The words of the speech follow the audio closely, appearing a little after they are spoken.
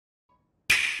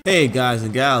Hey guys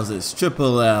and gals, it's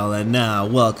Tripl-L, and now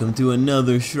welcome to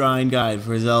another shrine guide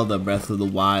for Zelda Breath of the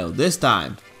Wild. This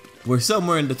time, we're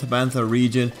somewhere in the Tabantha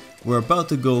region. We're about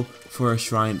to go for a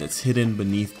shrine that's hidden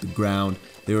beneath the ground.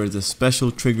 There is a special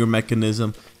trigger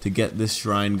mechanism to get this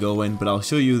shrine going, but I'll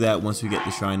show you that once we get the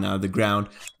shrine out of the ground.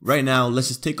 Right now, let's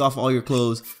just take off all your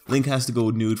clothes. Link has to go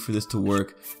nude for this to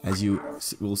work. As you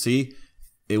will see,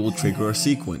 it will trigger a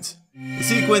sequence. The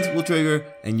sequence will trigger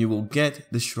and you will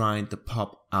get the shrine to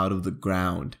pop out of the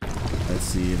ground. Let's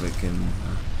see if I can...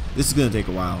 This is going to take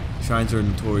a while. Shrines are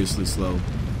notoriously slow.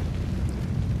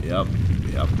 Yep.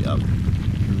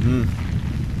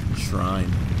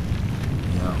 Shrine.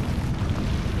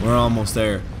 Yeah. We're almost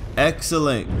there.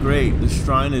 Excellent. Great. The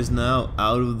shrine is now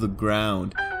out of the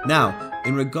ground. Now,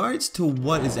 in regards to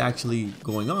what is actually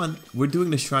going on, we're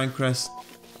doing the shrine crest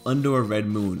under a red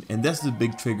moon, and that's the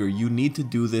big trigger. You need to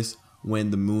do this when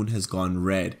the moon has gone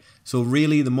red. So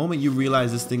really, the moment you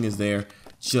realize this thing is there,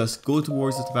 just go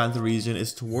towards the Tabantha region.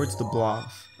 It's towards the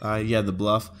bluff. The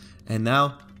bluff. And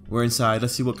now we're inside.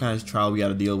 Let's see what kind of trial we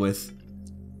gotta deal with.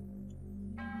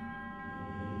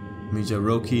 Mijah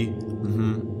Rokee.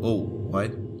 Oh,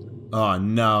 what? Oh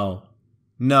no.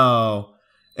 No.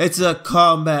 It's a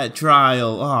combat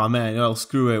trial. Oh man, oh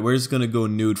screw it. We're just gonna go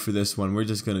nude for this one. We're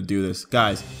just gonna do this.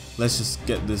 Guys, let's just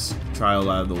get this trial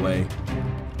out of the way.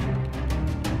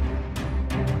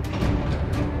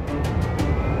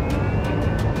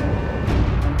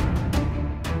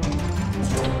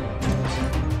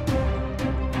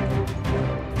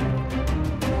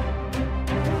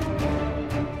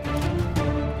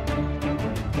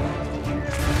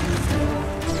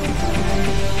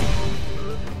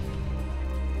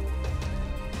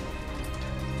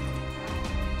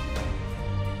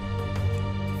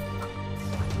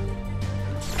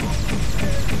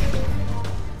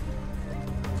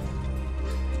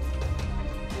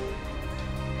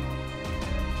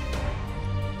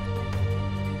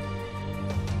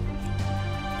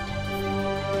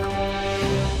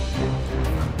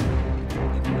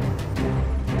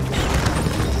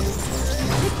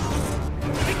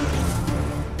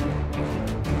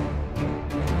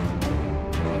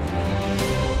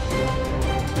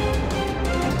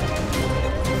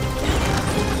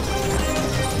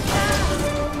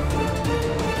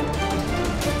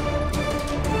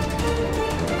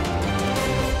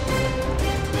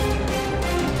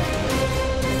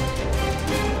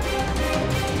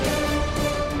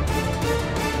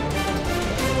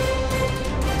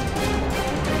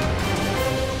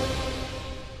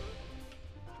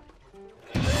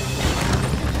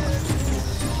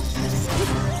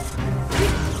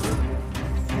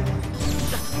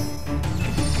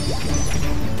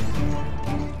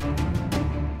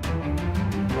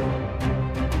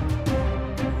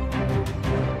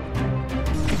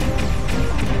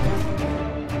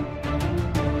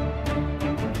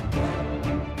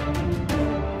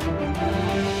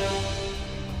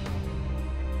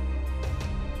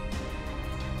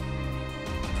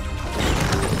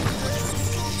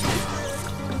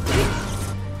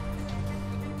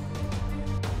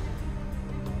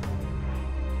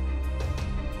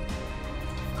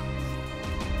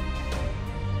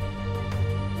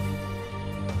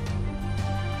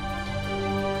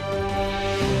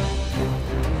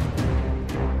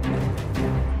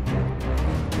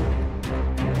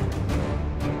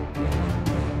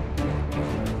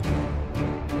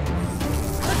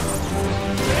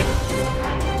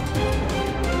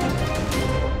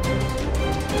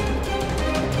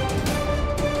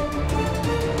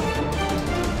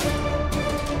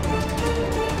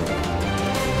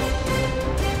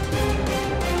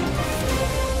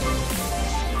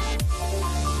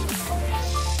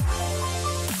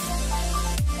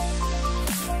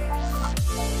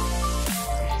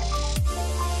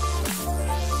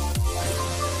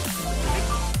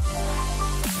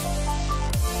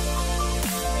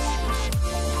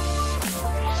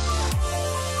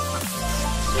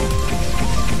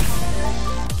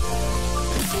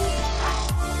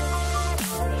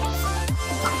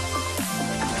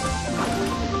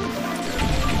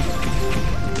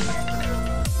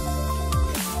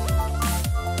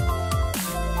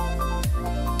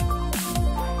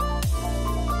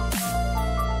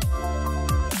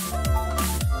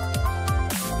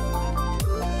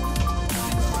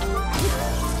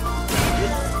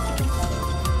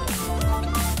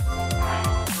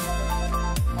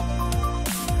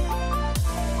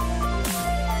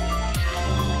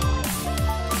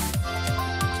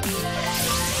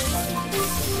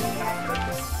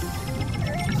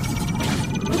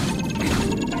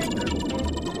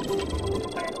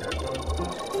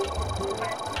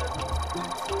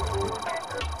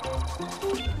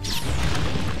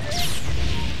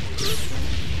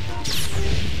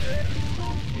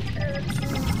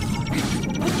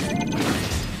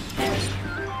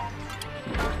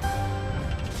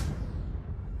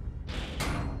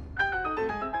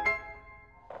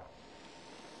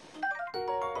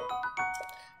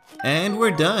 And we're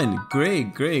done.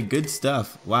 Great, great, good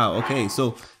stuff. Wow, okay,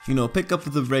 so, you know, pick up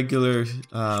the regular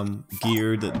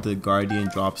gear that the Guardian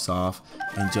drops off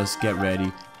and just get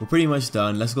ready. We're pretty much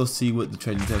done. Let's go see what the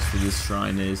treasure chest for this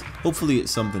shrine is. Hopefully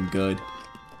it's something good.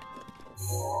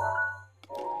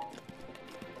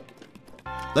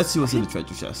 Let's see what's in the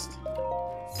treasure chest.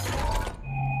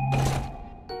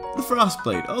 The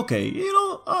frostblade. Okay, you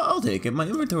know, I'll take it. My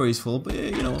inventory is full, but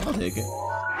you know, I'll take it.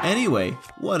 Anyway,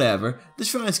 whatever. The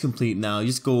shrine's complete now. You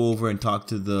just go over and talk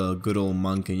to the good old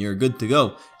monk and you're good to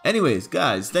go. Anyways,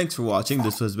 guys, thanks for watching.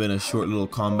 This has been a short little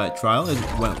combat trial.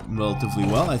 It went relatively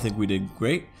well. I think we did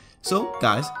great. So,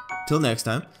 guys, till next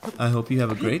time, I hope you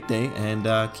have a great day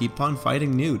and keep on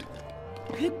fighting nude.